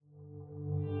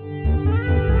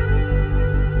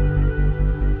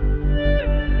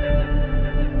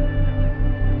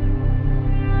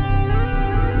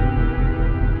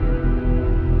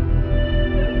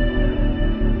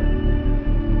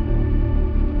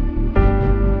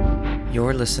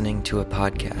You're listening to a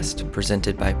podcast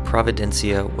presented by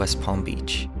Providencia West Palm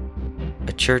Beach,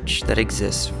 a church that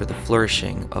exists for the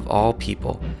flourishing of all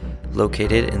people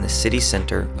located in the city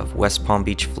center of West Palm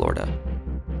Beach, Florida.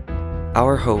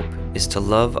 Our hope is to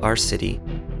love our city,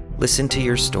 listen to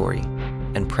your story,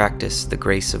 and practice the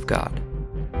grace of God.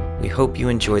 We hope you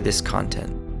enjoy this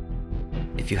content.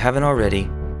 If you haven't already,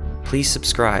 please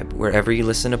subscribe wherever you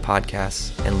listen to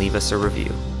podcasts and leave us a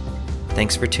review.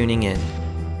 Thanks for tuning in.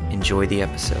 Enjoy the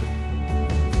episode.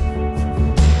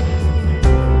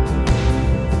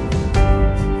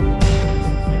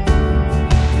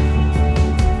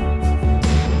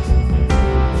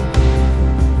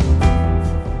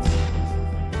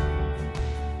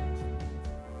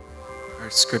 Our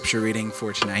scripture reading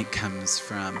for tonight comes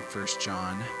from 1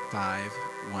 John 5,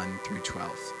 1 through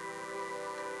 12.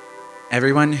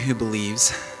 Everyone who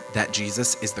believes that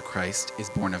Jesus is the Christ is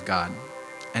born of God,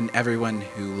 and everyone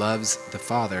who loves the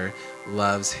Father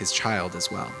loves his child as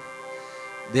well.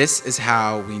 This is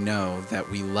how we know that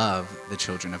we love the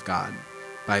children of God,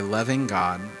 by loving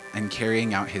God and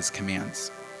carrying out his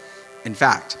commands. In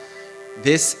fact,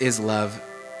 this is love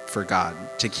for God,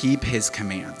 to keep his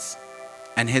commands.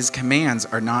 And his commands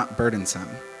are not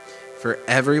burdensome, for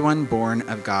everyone born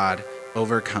of God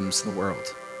overcomes the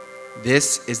world.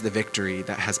 This is the victory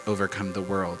that has overcome the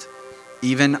world,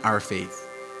 even our faith.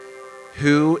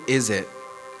 Who is it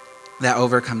that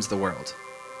overcomes the world?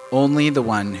 Only the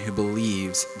one who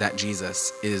believes that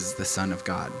Jesus is the Son of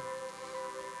God.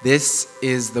 This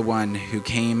is the one who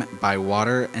came by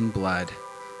water and blood,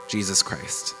 Jesus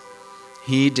Christ.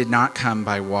 He did not come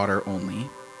by water only,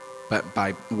 but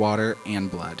by water and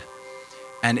blood.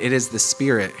 And it is the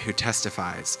Spirit who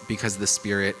testifies, because the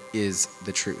Spirit is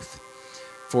the truth.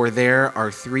 For there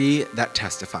are three that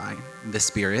testify, the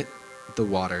Spirit, the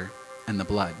water, and the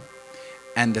blood.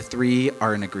 And the three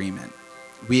are in agreement.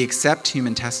 We accept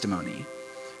human testimony,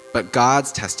 but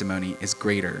God's testimony is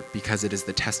greater because it is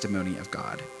the testimony of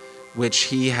God, which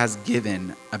he has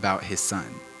given about his Son.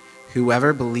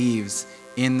 Whoever believes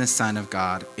in the Son of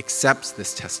God accepts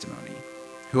this testimony.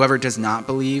 Whoever does not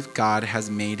believe, God has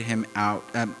made him out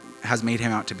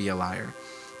to be a liar,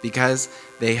 because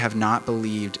they have not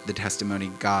believed the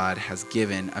testimony God has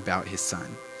given about his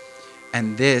Son.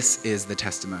 And this is the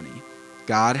testimony.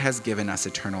 God has given us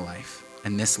eternal life,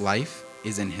 and this life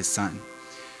is in his Son.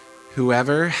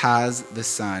 Whoever has the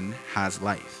Son has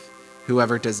life.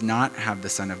 Whoever does not have the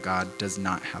Son of God does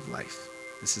not have life.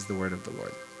 This is the word of the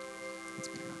Lord. Let's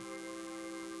begin.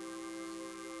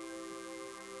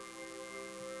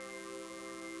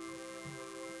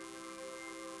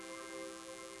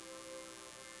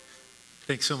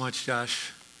 Thanks so much,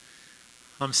 Josh.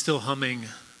 I'm still humming,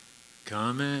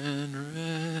 "Come and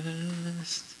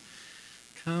rest.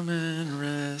 Come and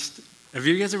rest." Have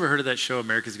you guys ever heard of that show,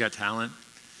 America's Got Talent?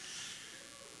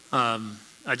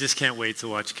 I just can't wait to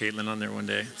watch Caitlin on there one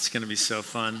day. It's going to be so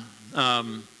fun.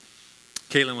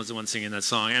 Caitlin was the one singing that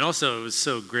song. And also, it was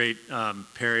so great.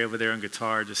 Perry over there on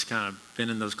guitar just kind of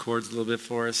bending those chords a little bit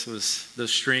for us. It was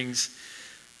those strings.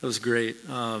 It was great.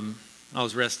 I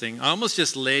was resting. I almost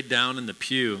just laid down in the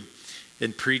pew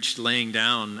and preached laying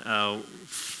down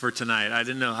for tonight. I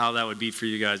didn't know how that would be for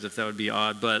you guys, if that would be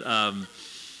odd. But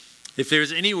if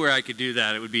there's anywhere I could do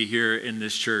that, it would be here in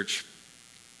this church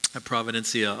at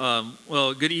Providencia.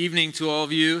 Well, good evening to all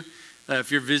of you. If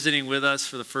you're visiting with us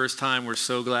for the first time, we're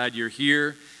so glad you're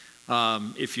here.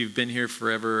 If you've been here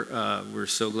forever, we're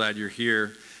so glad you're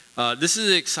here. This is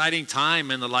an exciting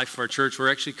time in the life of our church.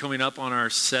 We're actually coming up on our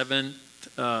 7th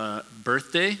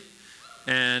birthday.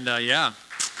 And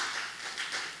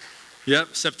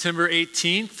September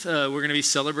 18th, we're going to be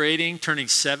celebrating turning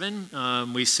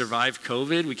 7. We survived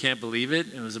COVID. We can't believe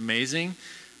it. It was amazing.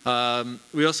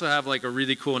 We also have like a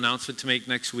really cool announcement to make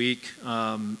next week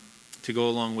to go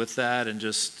along with that, and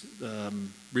just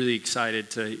really excited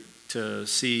to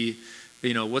see,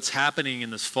 what's happening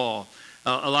in this fall.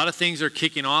 A lot of things are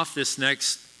kicking off in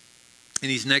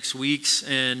these next weeks,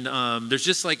 and there's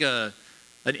just like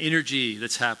an energy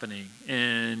that's happening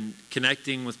and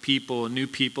connecting with people, new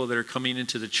people that are coming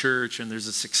into the church, and there's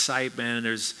this excitement, and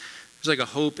there's like a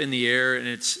hope in the air, and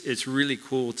it's really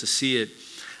cool to see it.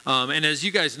 And as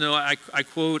you guys know, I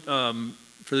quote,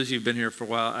 for those of you who've been here for a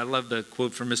while, I love the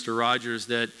quote from Mr. Rogers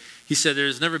that he said,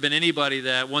 "There's never been anybody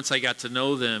that once I got to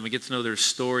know them and get to know their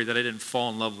story that I didn't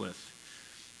fall in love with."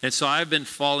 And so I've been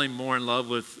falling more in love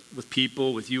with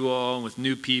people, with you all, and with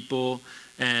new people.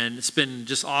 And it's been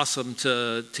just awesome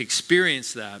to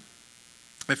experience that.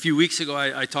 A few weeks ago,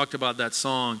 I talked about that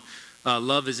song,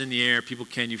 "Love is in the Air." People,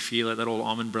 can you feel it? That old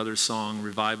Allman Brothers song,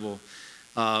 Revival.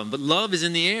 But love is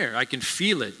in the air. I can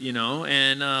feel it,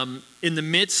 And in the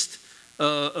midst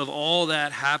of all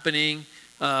that happening,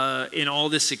 in all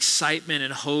this excitement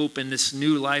and hope and this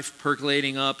new life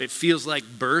percolating up, it feels like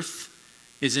birth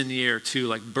is in the air too.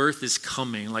 Like birth is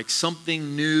coming. Like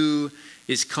something new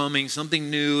is coming. Something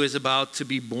new is about to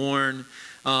be born.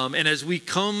 And as we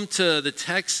come to the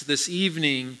text this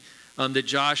evening that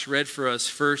Josh read for us,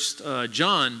 1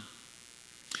 John,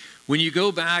 when you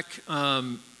go back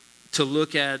to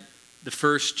look at the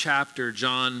first chapter,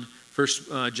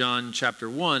 1 John chapter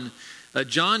 1,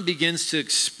 John begins to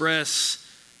express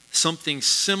something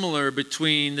similar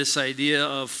between this idea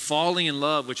of falling in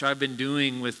love, which I've been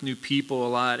doing with new people a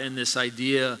lot, and this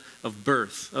idea of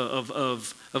birth,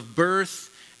 of birth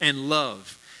and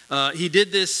love. He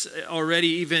did this already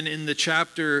even in the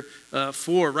chapter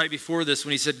 4, right before this,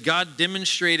 when he said, God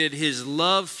demonstrated his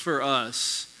love for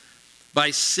us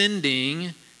by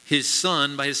sending his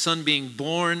son, by his son being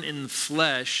born in the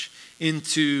flesh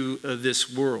into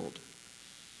this world.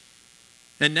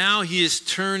 And now he is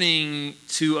turning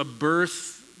to a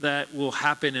birth that will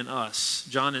happen in us.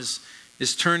 John is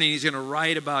turning, he's going to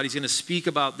write about, he's going to speak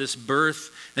about this birth,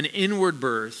 an inward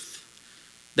birth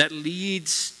that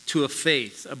leads to a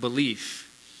faith, a belief.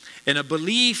 And a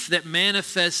belief that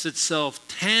manifests itself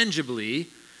tangibly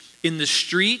in the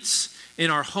streets,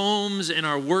 in our homes, in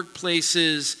our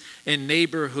workplaces, and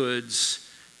neighborhoods,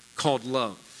 called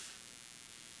love.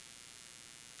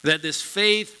 That this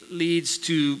faith leads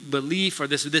to belief, or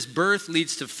this birth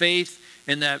leads to faith,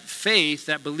 and that faith,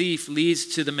 that belief, leads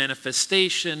to the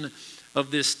manifestation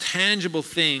of this tangible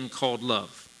thing called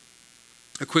love.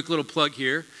 A quick little plug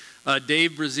here.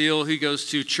 Dave Brazil, who goes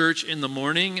to church in the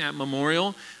morning at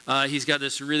Memorial, he's got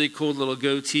this really cool little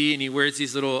goatee, and he wears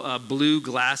these little blue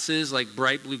glasses, like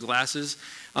bright blue glasses.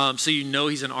 So you know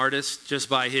he's an artist just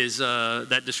by his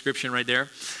that description right there.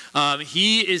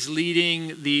 He is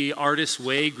leading the Artist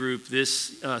Way group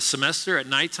this semester at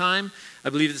nighttime.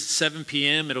 I believe it's 7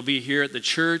 p.m. It'll be here at the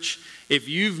church. If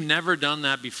you've never done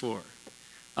that before,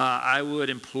 I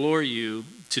would implore you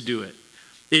to do it.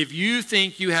 If you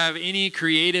think you have any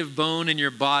creative bone in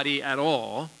your body at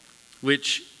all,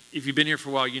 which if you've been here for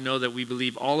a while, you know that we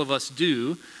believe all of us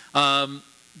do,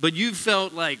 but you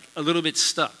felt like a little bit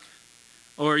stuck,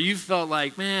 or you felt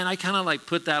like, man, I kind of like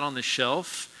put that on the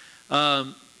shelf,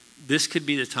 this could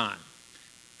be the time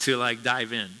to like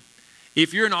dive in.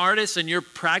 If you're an artist and you're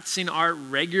practicing art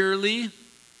regularly,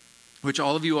 which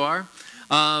all of you are,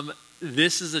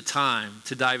 this is a time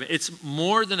to dive in. It's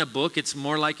more than a book. It's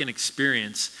more like an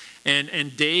experience.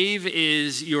 And Dave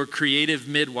is your creative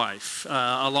midwife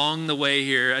along the way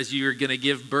here as you're going to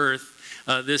give birth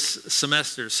this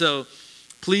semester. So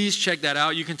please check that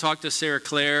out. You can talk to Sarah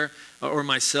Claire or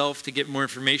myself to get more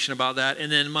information about that.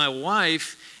 And then my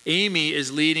wife, Amy,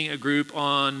 is leading a group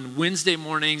on Wednesday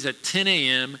mornings at 10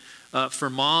 a.m. For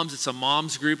moms. It's a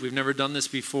mom's group. We've never done this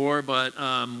before, but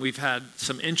we've had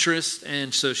some interest,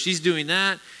 and so she's doing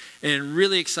that, and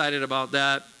really excited about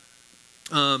that.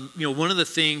 One of the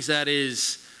things that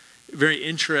is very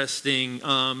interesting,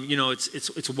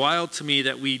 it's wild to me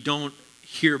that we don't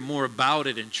hear more about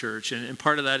it in church, and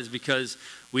part of that is because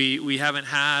we haven't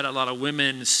had a lot of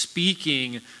women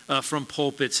speaking from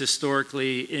pulpits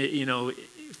historically,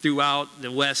 throughout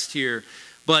the West here,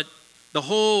 but the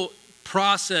whole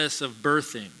process of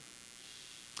birthing,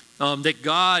 that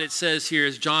God, it says here,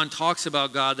 as John talks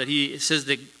about God, that it says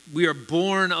that we are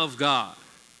born of God.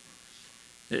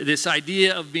 This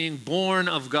idea of being born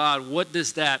of God, what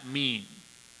does that mean?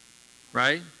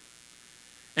 Right?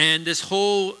 And this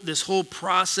whole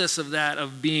process of that,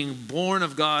 of being born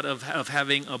of God, of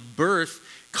having a birth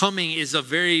coming, is a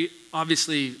very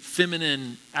obviously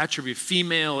feminine attribute,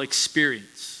 female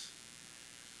experience.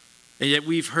 And yet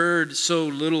we've heard so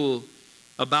little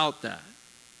about that.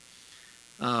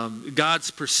 God's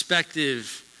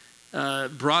perspective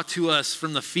brought to us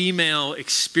from the female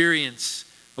experience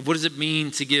of what does it mean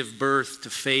to give birth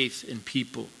to faith in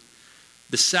people.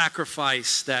 The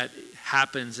sacrifice that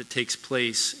happens, that takes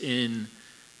place in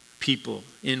people,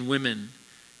 in women,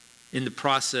 in the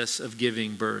process of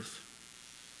giving birth.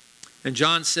 And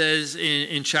John says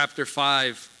in chapter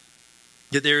 5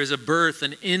 that there is a birth,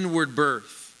 an inward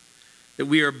birth, that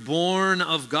we are born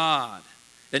of God,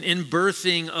 an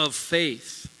inbirthing of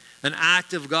faith, an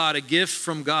act of God, a gift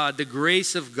from God, the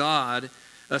grace of God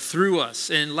through us.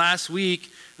 And last week,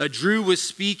 Drew was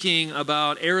speaking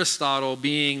about Aristotle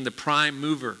being the prime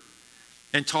mover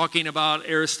and talking about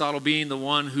Aristotle being the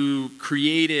one who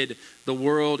created the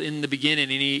world in the beginning.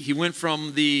 And he went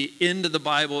from the end of the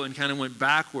Bible and kind of went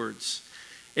backwards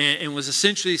and was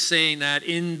essentially saying that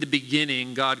in the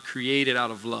beginning, God created out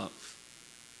of love.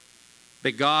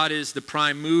 that God is the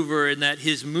prime mover and that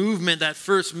his movement, that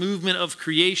first movement of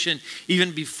creation,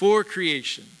 even before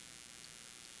creation,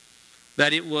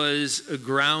 that it was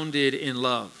grounded in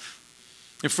love.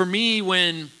 And for me,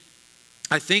 when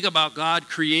I think about God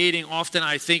creating, often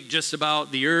I think just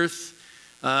about the earth.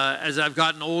 As I've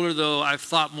gotten older, though, I've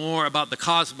thought more about the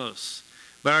cosmos.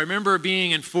 But I remember being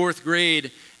in 4th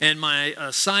grade and my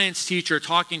science teacher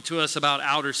talking to us about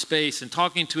outer space and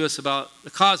talking to us about the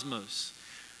cosmos.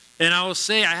 And I will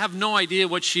say, I have no idea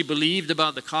what she believed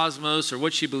about the cosmos or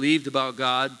what she believed about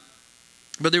God.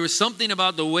 But there was something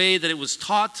about the way that it was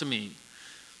taught to me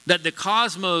that the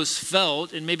cosmos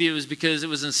felt, and maybe it was because it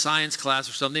was in science class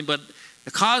or something, but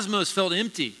the cosmos felt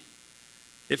empty.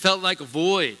 It felt like a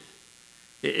void.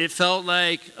 It felt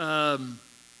like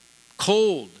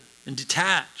cold and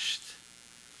detached.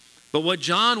 But what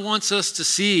John wants us to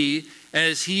see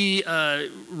as he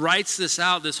writes this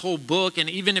out, this whole book, and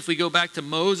even if we go back to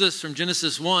Moses from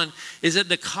Genesis 1, is that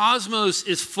the cosmos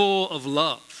is full of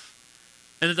love.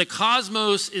 And that the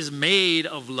cosmos is made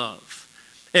of love.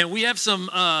 And we have some,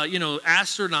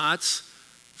 astronauts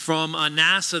from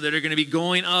NASA that are going to be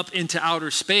going up into outer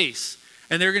space.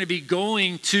 And they're going to be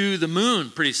going to the moon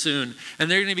pretty soon. And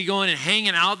they're going to be going and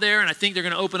hanging out there. And I think they're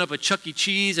going to open up a Chuck E.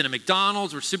 Cheese and a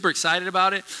McDonald's. We're super excited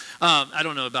about it. I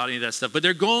don't know about any of that stuff. But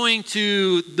they're going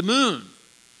to the moon.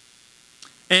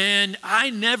 And I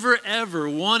never, ever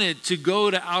wanted to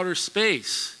go to outer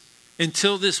space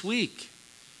until this week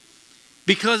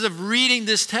because of reading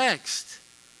this text.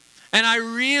 And I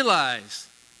realized,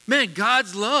 man,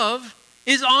 God's love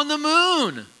is on the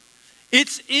moon.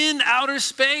 It's in outer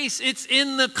space. It's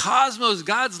in the cosmos.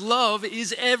 God's love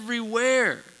is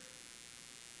everywhere.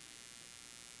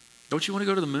 Don't you want to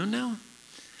go to the moon now?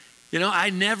 You know, I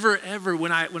never ever,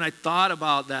 when I thought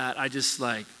about that, I just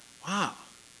like, wow.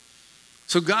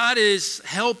 So God is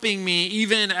helping me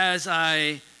even as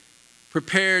I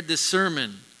prepared this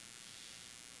sermon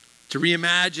to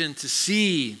reimagine, to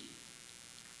see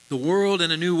the world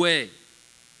in a new way.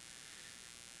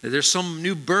 There's some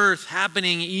new birth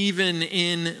happening even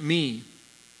in me.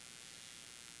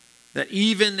 That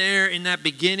even there in that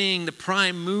beginning, the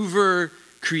prime mover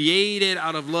created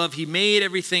out of love. He made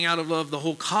everything out of love, the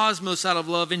whole cosmos out of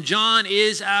love. And John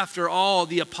is, after all,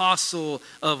 the apostle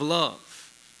of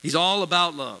love. He's all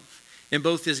about love. In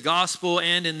both his gospel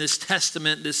and in this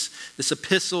testament, this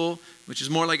epistle, which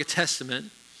is more like a testament.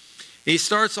 He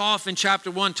starts off in chapter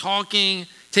 1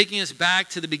 taking us back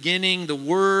to the beginning, the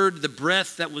word, the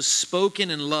breath that was spoken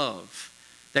in love,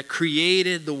 that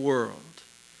created the world.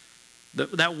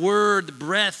 That word, the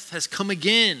breath, has come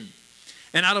again.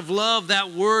 And out of love,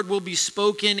 that word will be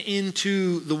spoken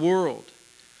into the world.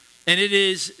 And it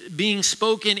is being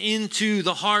spoken into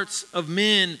the hearts of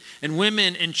men and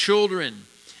women and children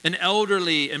and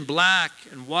elderly and black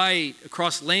and white,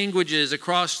 across languages,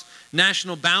 across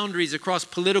national boundaries, across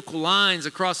political lines,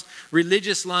 across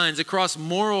religious lines, across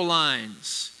moral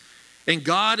lines. And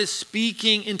God is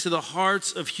speaking into the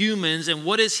hearts of humans. And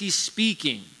what is he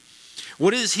speaking?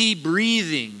 What is he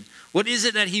breathing? What is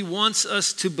it that he wants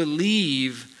us to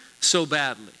believe so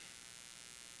badly?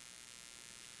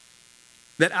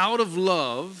 That out of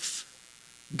love,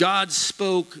 God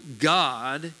spoke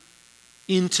God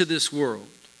into this world.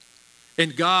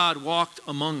 And God walked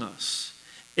among us.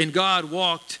 And God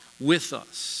walked with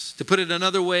us. To put it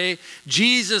another way,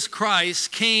 Jesus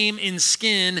Christ came in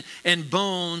skin and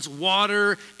bones,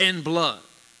 water and blood.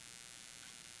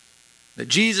 That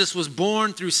Jesus was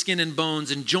born through skin and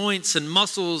bones and joints and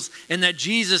muscles, and that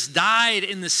Jesus died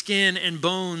in the skin and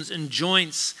bones and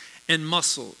joints and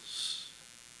muscles.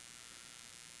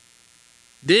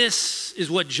 This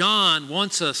is what John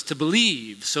wants us to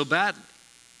believe so badly.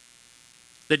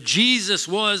 That Jesus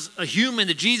was a human,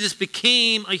 that Jesus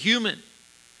became a human.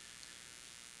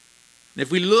 And if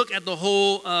we look at the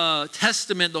whole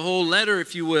testament, the whole letter,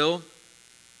 if you will,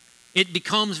 it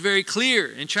becomes very clear.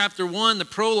 In chapter 1, the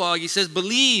prologue, he says,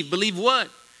 believe. Believe what?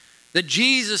 That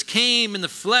Jesus came in the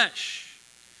flesh.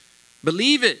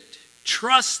 Believe it.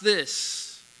 Trust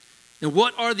this. And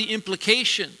what are the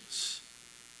implications?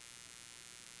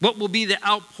 What will be the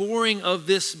outpouring of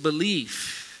this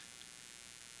belief?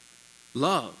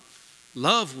 Love.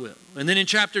 Love will. And then in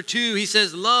chapter 2, he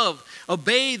says, love,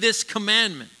 obey this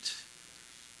commandment.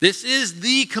 This is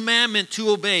the commandment to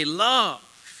obey. Love.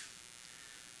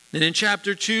 Then in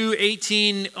chapter 2,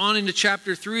 18, on into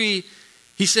chapter 3,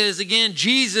 he says again,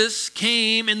 Jesus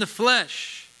came in the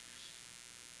flesh.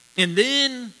 And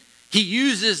then he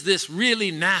uses this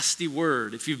really nasty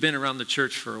word, if you've been around the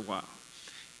church for a while.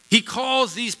 He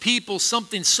calls these people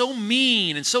something so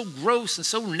mean and so gross and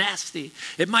so nasty,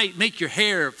 it might make your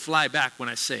hair fly back when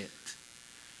I say it.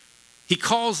 He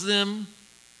calls them,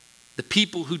 the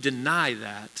people who deny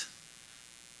that,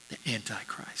 the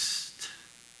Antichrist.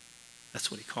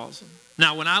 That's what he calls them.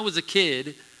 Now, when I was a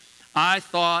kid, I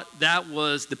thought that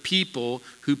was the people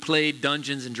who played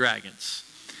Dungeons and Dragons.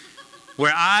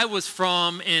 Where I was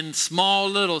from in small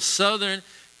little southern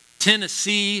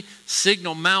Tennessee,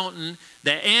 Signal Mountain,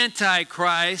 the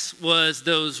Antichrist was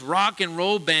those rock and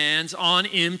roll bands on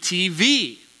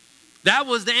MTV. That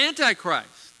was the Antichrist.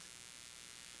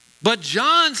 But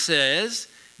John says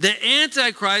the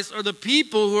Antichrist are the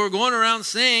people who are going around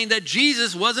saying that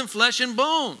Jesus wasn't flesh and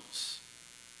bones.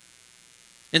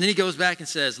 And then he goes back and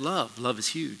says, love is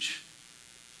huge.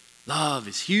 Love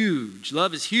is huge.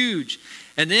 Love is huge.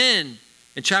 And then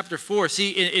in chapter 4,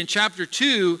 in chapter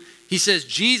 2, he says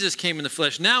Jesus came in the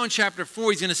flesh. Now in chapter 4,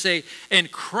 he's going to say,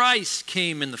 and Christ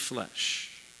came in the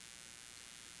flesh.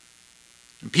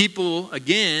 And people,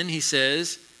 again, he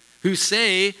says, who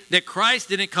say that Christ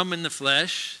didn't come in the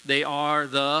flesh, they are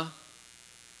the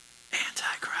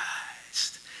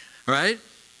Antichrist. Right?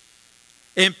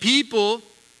 And people,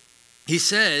 he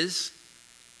says,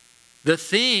 the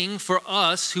thing for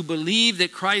us who believe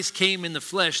that Christ came in the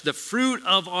flesh, the fruit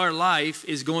of our life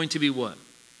is going to be what?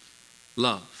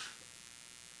 Love.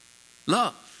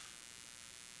 Love.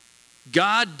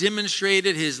 God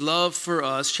demonstrated his love for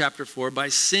us, chapter 4, by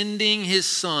sending his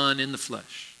son in the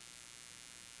flesh.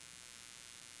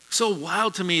 So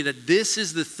wild to me that this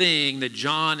is the thing that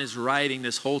John is writing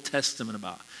this whole testament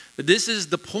about. That this is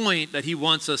the point that he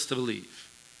wants us to believe.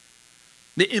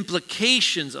 The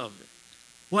implications of it.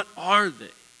 What are they?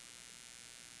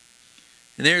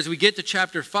 And there, as we get to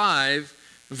chapter 5,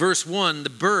 verse 1, the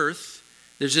birth,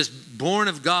 there's this born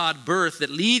of God birth that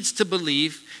leads to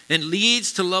belief and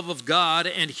leads to love of God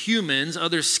and humans,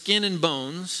 other skin and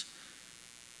bones.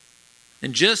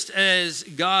 And just as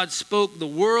God spoke the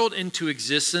world into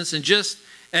existence, and just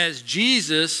as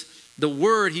Jesus, the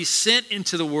Word, he sent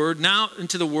into the world,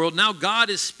 now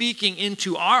God is speaking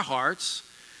into our hearts,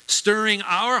 stirring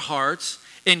our hearts,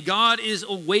 and God is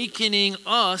awakening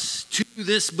us to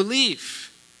this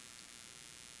belief.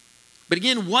 But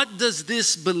again, what does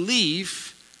this belief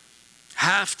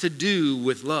have to do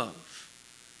with love?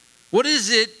 What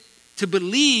is it to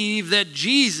believe that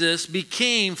Jesus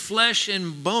became flesh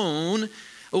and bone?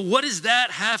 What does that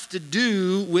have to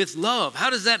do with love? How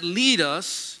does that lead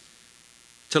us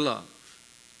to love?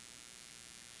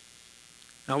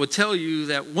 I would tell you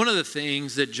that one of the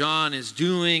things that John is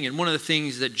doing, and one of the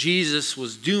things that Jesus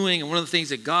was doing, and one of the things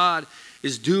that God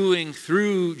is doing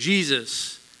through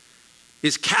Jesus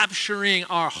is capturing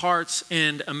our hearts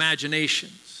and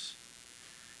imaginations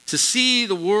to see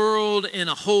the world in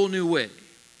a whole new way,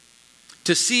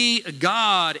 to see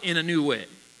God in a new way,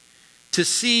 to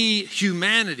see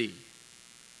humanity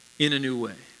in a new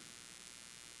way.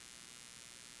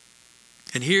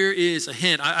 And here is a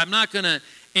hint. I'm not going to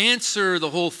answer the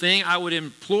whole thing. I would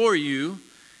implore you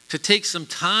to take some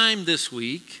time this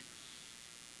week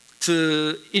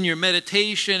to, in your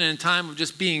meditation and time of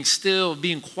just being still,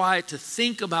 being quiet, to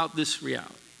think about this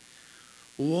reality.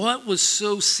 What was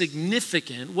so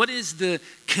significant? What is the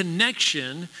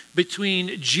connection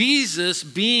between Jesus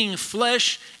being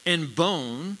flesh and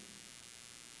bone,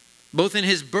 both in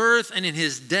his birth and in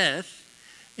his death,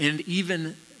 and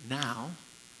even now,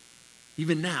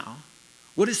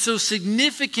 what is so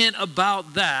significant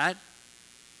about that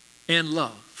and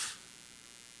love?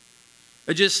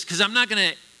 Because I'm not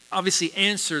going to obviously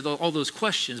answer all those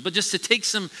questions, but just to take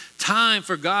some time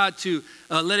for God to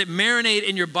let it marinate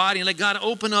in your body and let God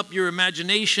open up your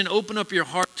imagination, open up your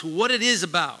heart to what it is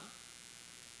about.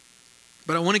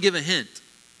 But I want to give a hint.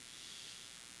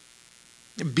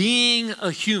 Being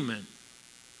a human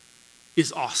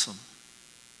is awesome.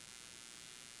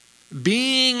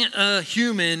 Being a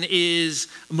human is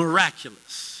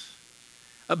miraculous.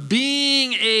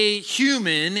 Being a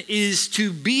human is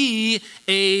to be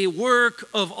a work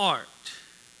of art.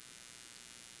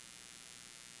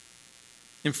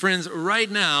 And friends, right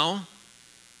now,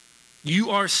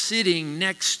 you are sitting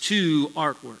next to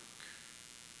artwork.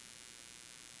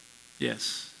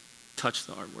 Yes, touch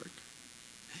the artwork.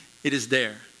 It is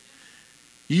there.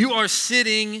 You are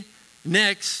sitting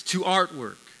next to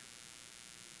artwork.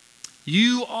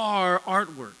 You are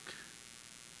artwork.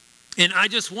 And I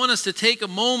just want us to take a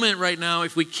moment right now,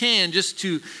 if we can, just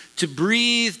to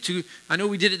breathe. I know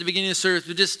we did it at the beginning of the service,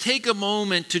 but just take a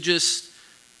moment to just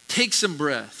take some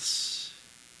breaths.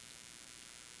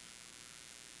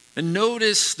 And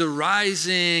notice the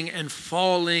rising and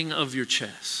falling of your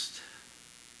chest.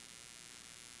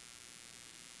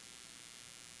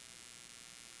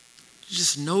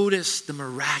 Just notice the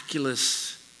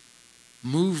miraculous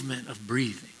movement of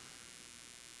breathing.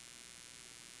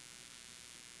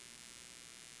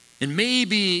 And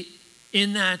maybe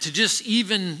in that to just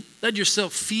even let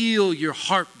yourself feel your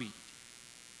heartbeat.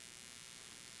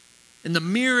 And the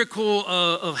miracle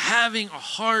of having a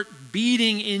heart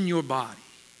beating in your body.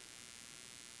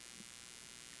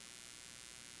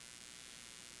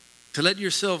 To let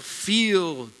yourself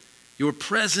feel your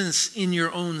presence in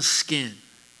your own skin.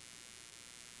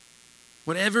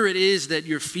 Whatever it is that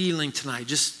you're feeling tonight,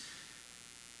 just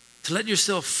to let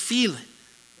yourself feel it.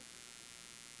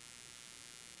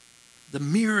 The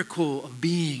miracle of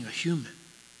being a human.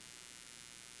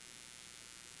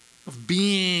 Of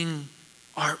being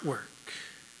artwork.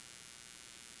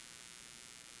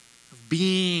 Of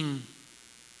being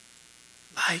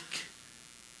like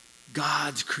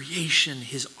God's creation,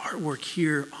 his artwork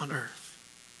here on earth.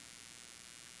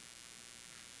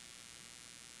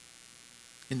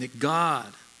 And that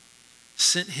God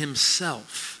sent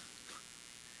himself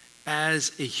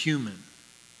as a human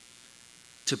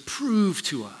to prove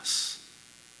to us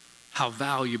how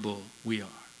valuable we are.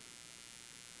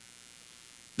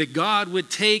 That God would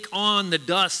take on the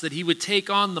dust, that he would take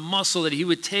on the muscle, that he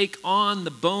would take on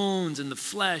the bones and the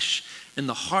flesh and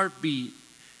the heartbeat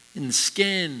and the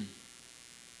skin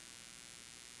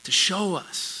to show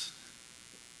us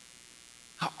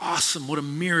how awesome, what a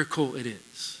miracle it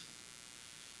is.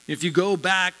 If you go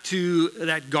back to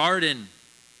that garden,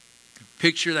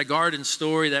 picture that garden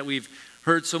story that we've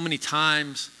heard so many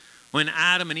times, when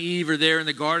Adam and Eve are there in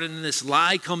the garden and this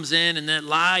lie comes in, and that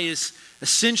lie is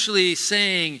essentially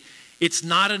saying it's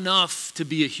not enough to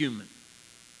be a human.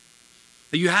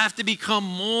 That you have to become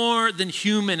more than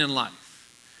human in life.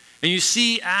 And you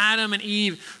see Adam and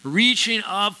Eve reaching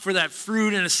up for that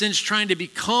fruit, in a sense trying to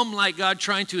become like God,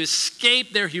 trying to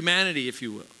escape their humanity, if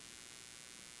you will.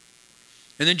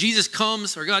 And then Jesus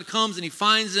comes, or God comes, and he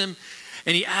finds them,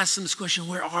 and he asks them this question,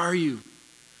 where are you?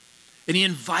 And he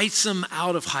invites them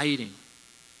out of hiding.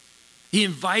 He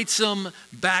invites them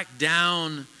back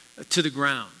down to the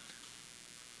ground.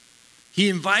 He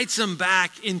invites them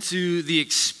back into the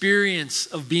experience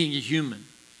of being a human.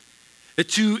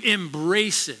 To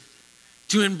embrace it.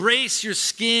 To embrace your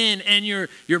skin and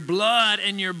your blood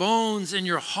and your bones and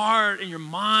your heart and your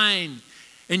mind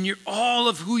and all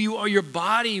of who you are, your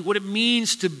body, what it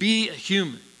means to be a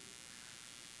human.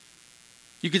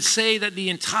 You could say that the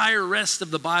entire rest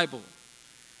of the Bible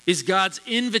is God's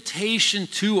invitation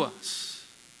to us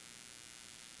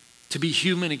to be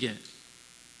human again.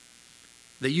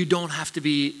 That you don't have to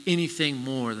be anything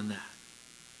more than that.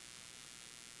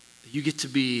 That you get to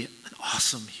be an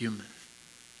awesome human.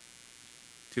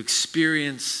 To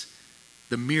experience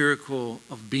the miracle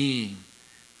of being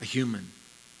a human.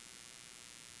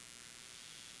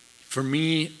 For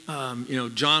me,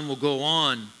 John will go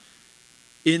on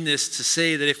in this to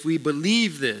say that if we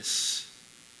believe this,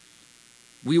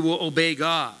 we will obey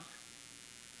God.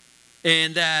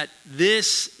 And that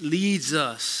this leads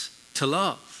us to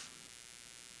love.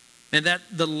 And that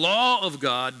the law of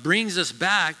God brings us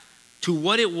back to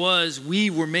what it was we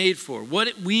were made for,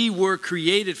 what we were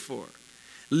created for.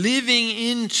 Living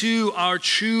into our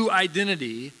true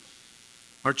identity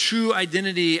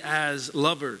as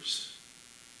lovers.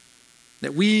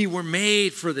 That we were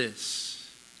made for this.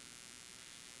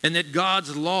 And that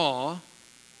God's law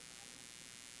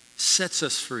sets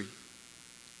us free.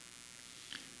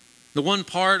 The one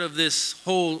part of this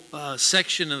whole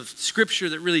section of Scripture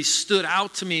that really stood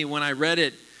out to me when I read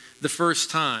it the first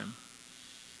time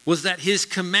was that his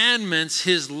commandments,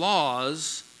 his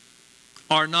laws,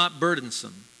 are not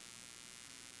burdensome.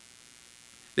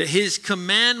 That his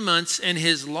commandments and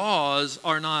his laws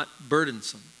are not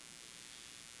burdensome.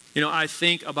 I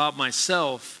think about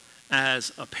myself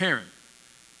as a parent.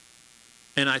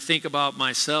 And I think about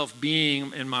myself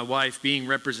and my wife being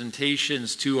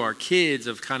representations to our kids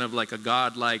of kind of like a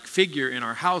God-like figure in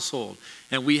our household.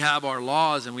 And we have our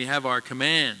laws and we have our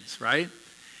commands, right?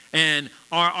 And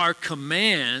are our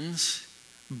commands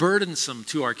burdensome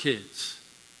to our kids?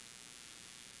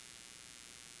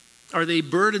 Are they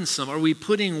burdensome? Are we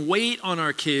putting weight on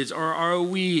our kids? Or are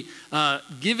we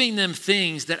giving them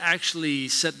things that actually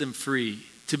set them free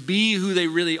to be who they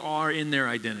really are in their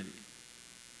identity?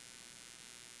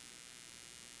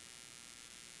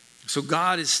 So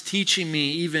God is teaching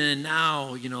me even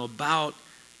now, about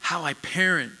how I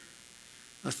parent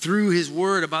through his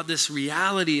word, about this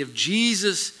reality of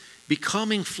Jesus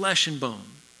becoming flesh and bone.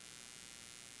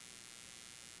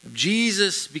 Of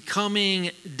Jesus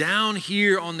becoming down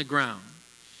here on the ground.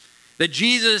 That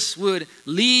Jesus would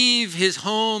leave his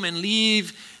home and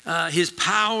leave his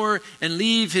power and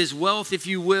leave his wealth, if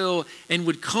you will, and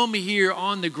would come here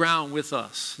on the ground with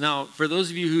us. Now, for those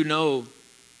of you who know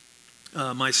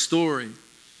my story,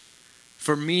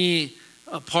 for me,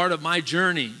 a part of my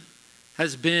journey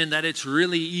has been that it's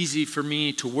really easy for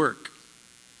me to work.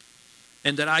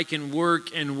 And that I can work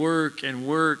and work and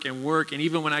work and work. And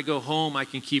even when I go home, I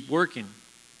can keep working.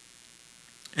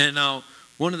 And now,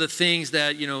 one of the things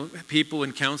that, people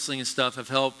in counseling and stuff have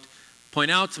helped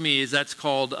point out to me is that's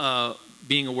called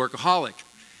being a workaholic.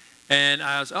 And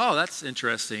I was, oh, that's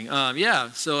interesting.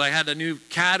 So I had a new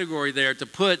category there to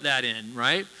put that in,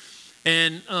 right?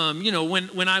 And,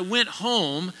 when I went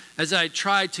home, as I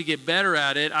tried to get better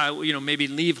at it, I, maybe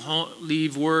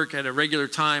leave work at a regular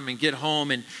time and get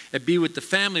home and be with the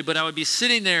family. But I would be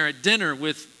sitting there at dinner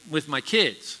with my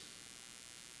kids.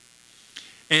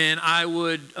 And I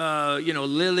would,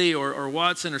 Lily or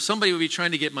Watson or somebody would be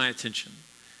trying to get my attention.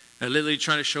 Lily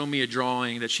trying to show me a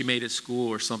drawing that she made at school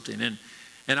or something.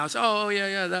 And I was, oh,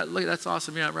 yeah, that's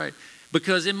awesome. Yeah, right.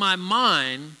 Because in my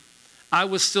mind, I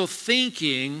was still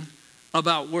thinking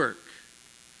about work.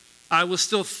 I was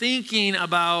still thinking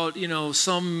about,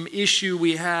 some issue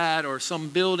we had or some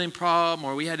building problem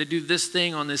or we had to do this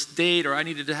thing on this date or I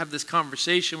needed to have this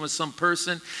conversation with some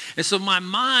person. And so my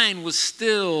mind was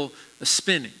still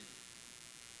spinning.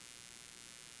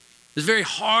 It's very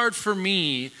hard for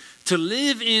me to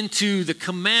live into the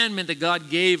commandment that God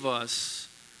gave us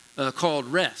called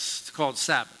rest, called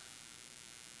Sabbath.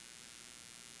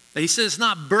 He says it's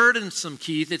not burdensome,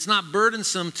 Keith. It's not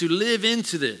burdensome to live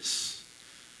into this.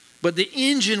 But the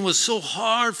engine was so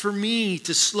hard for me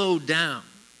to slow down.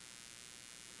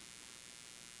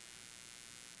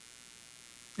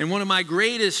 And one of my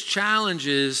greatest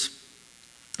challenges,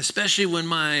 especially when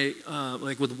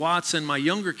with Watson, my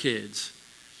younger kids,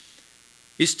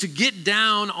 is to get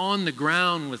down on the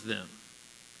ground with them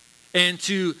and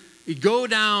to go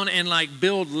down and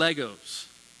build Legos.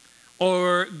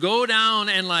 Or go down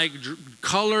and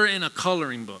color in a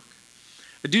coloring book.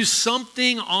 Do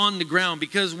something on the ground.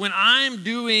 Because when I'm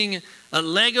doing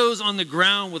Legos on the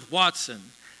ground with Watson,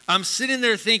 I'm sitting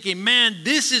there thinking, man,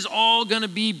 this is all going to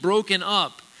be broken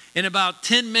up in about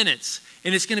 10 minutes.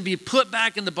 And it's going to be put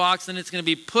back in the box and it's going to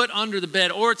be put under the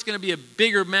bed. Or it's going to be a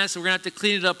bigger mess and we're going to have to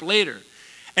clean it up later.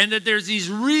 And that there's these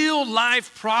real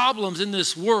life problems in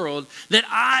this world that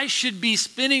I should be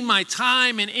spending my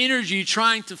time and energy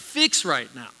trying to fix right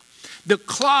now. The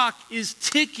clock is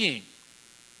ticking.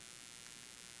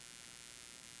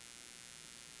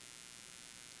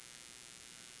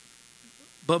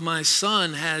 But my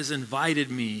son has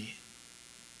invited me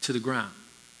to the ground.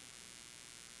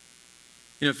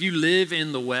 If you live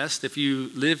in the West, if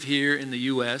you live here in the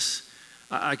U.S.,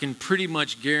 I can pretty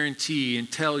much guarantee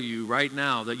and tell you right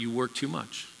now that you work too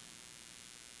much.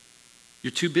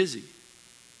 You're too busy.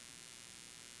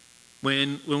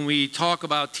 When we talk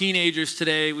about teenagers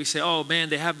today, we say, oh man,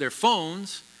 they have their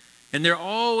phones and they're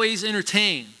always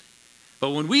entertained. But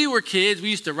when we were kids, we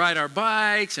used to ride our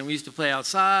bikes and we used to play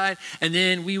outside. And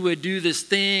then we would do this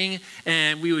thing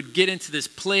and we would get into this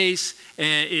place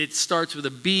and it starts with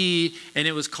a B and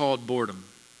it was called boredom.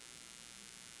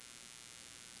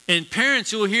 And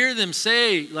parents, you'll hear them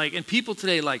say, and people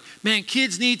today, man,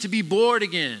 kids need to be bored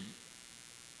again.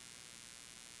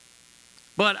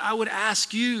 But I would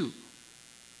ask you,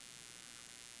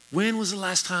 when was the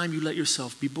last time you let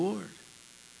yourself be bored?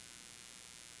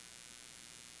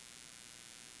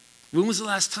 When was the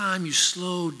last time you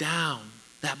slowed down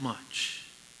that much?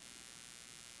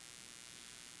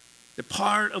 The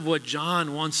part of what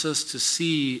John wants us to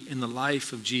see in the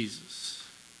life of Jesus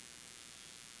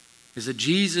is that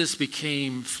Jesus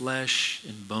became flesh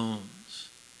and bones,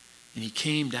 and he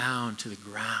came down to the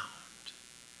ground,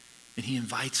 and he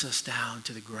invites us down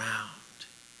to the ground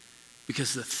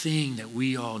because the thing that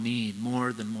we all need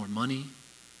more than more money,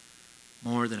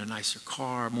 more than a nicer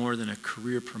car, more than a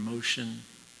career promotion,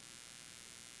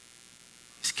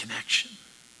 is connection.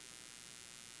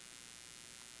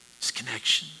 It's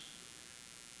connection.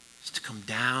 It's to come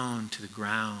down to the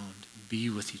ground and be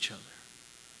with each other.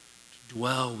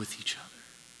 Dwell with each other.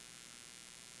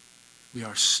 We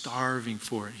are starving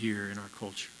for it here in our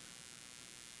culture.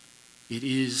 It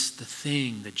is the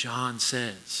thing that John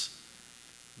says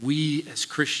we as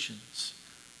Christians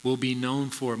will be known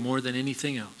for more than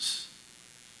anything else,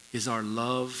 is our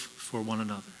love for one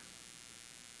another.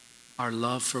 Our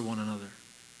love for one another.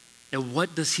 And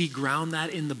what does he ground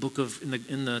that in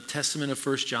the Testament of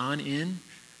 1 John in?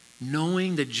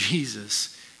 Knowing that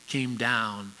Jesus came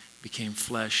down, became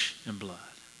flesh and blood,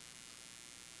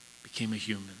 became a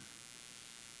human.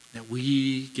 That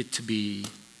we get to be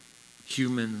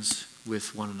humans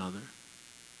with one another.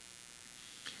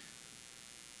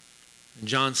 And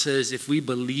John says, if we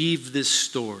believe this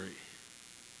story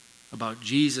about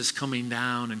Jesus coming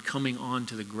down and coming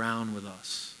onto the ground with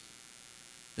us,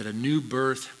 that a new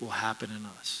birth will happen in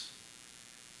us.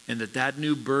 And that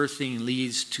new birthing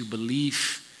leads to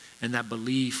belief, and that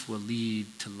belief will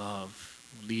lead to love,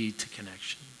 will lead to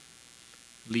connection,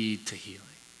 lead to healing.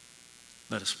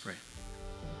 Let us pray.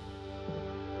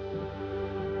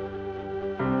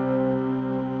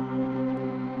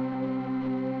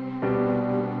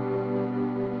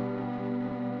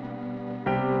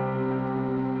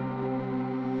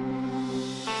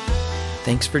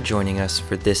 Thanks for joining us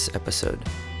for this episode.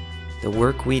 The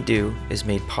work we do is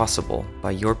made possible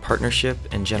by your partnership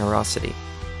and generosity.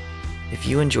 If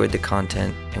you enjoyed the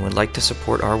content and would like to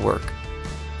support our work,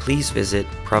 please visit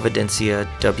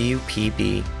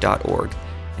providenciawpb.org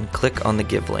and click on the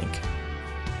Give link.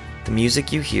 The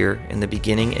music you hear in the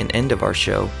beginning and end of our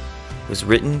show was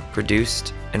written,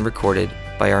 produced, and recorded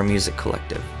by our music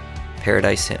collective,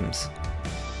 Paradise Hymns.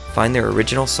 Find their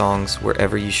original songs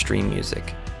wherever you stream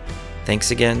music.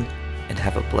 Thanks again, and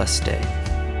have a blessed day.